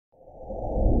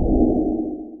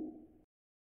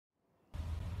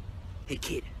Hey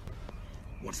kid,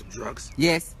 want some drugs?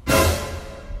 Yes.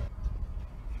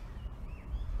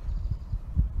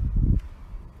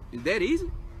 Is that easy?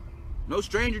 No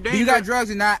stranger danger? Do you got drugs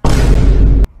or not?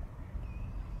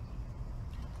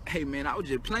 Hey man, I was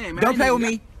just playing, man. Don't play with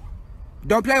me.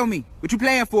 Don't play with me. What you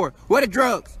playing for? What are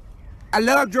drugs? I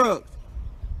love drugs.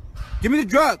 Give me the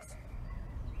drugs.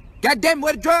 God damn it,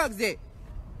 where the drugs at?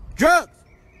 Drugs.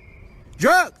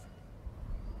 Drugs.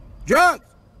 Drugs.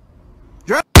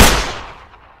 Drugs.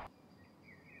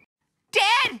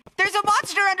 Dad! There's a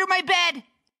monster under my bed!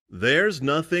 There's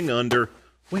nothing under...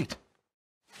 Wait.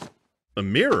 A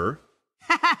mirror?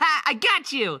 I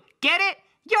got you! Get it?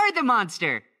 You're the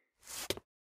monster!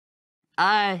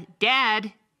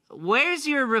 Dad, where's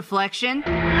your reflection?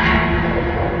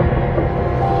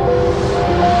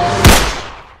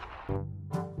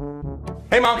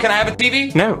 Hey Mom, can I have a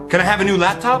TV? No. Can I have a new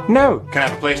laptop? No. Can I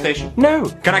have a PlayStation? No.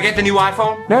 Can I get the new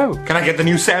iPhone? No. Can I get the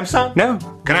new Samsung? No.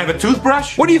 Can I have a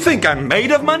toothbrush? What do you think, I'm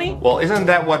made of money? Well, isn't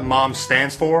that what Mom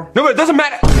stands for? No, it doesn't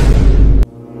matter.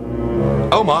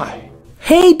 Oh my.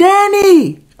 Hey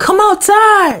Danny, come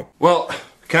outside. Well,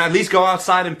 can I at least go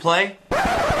outside and play?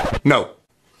 No.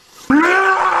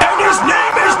 And his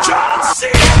name is John C.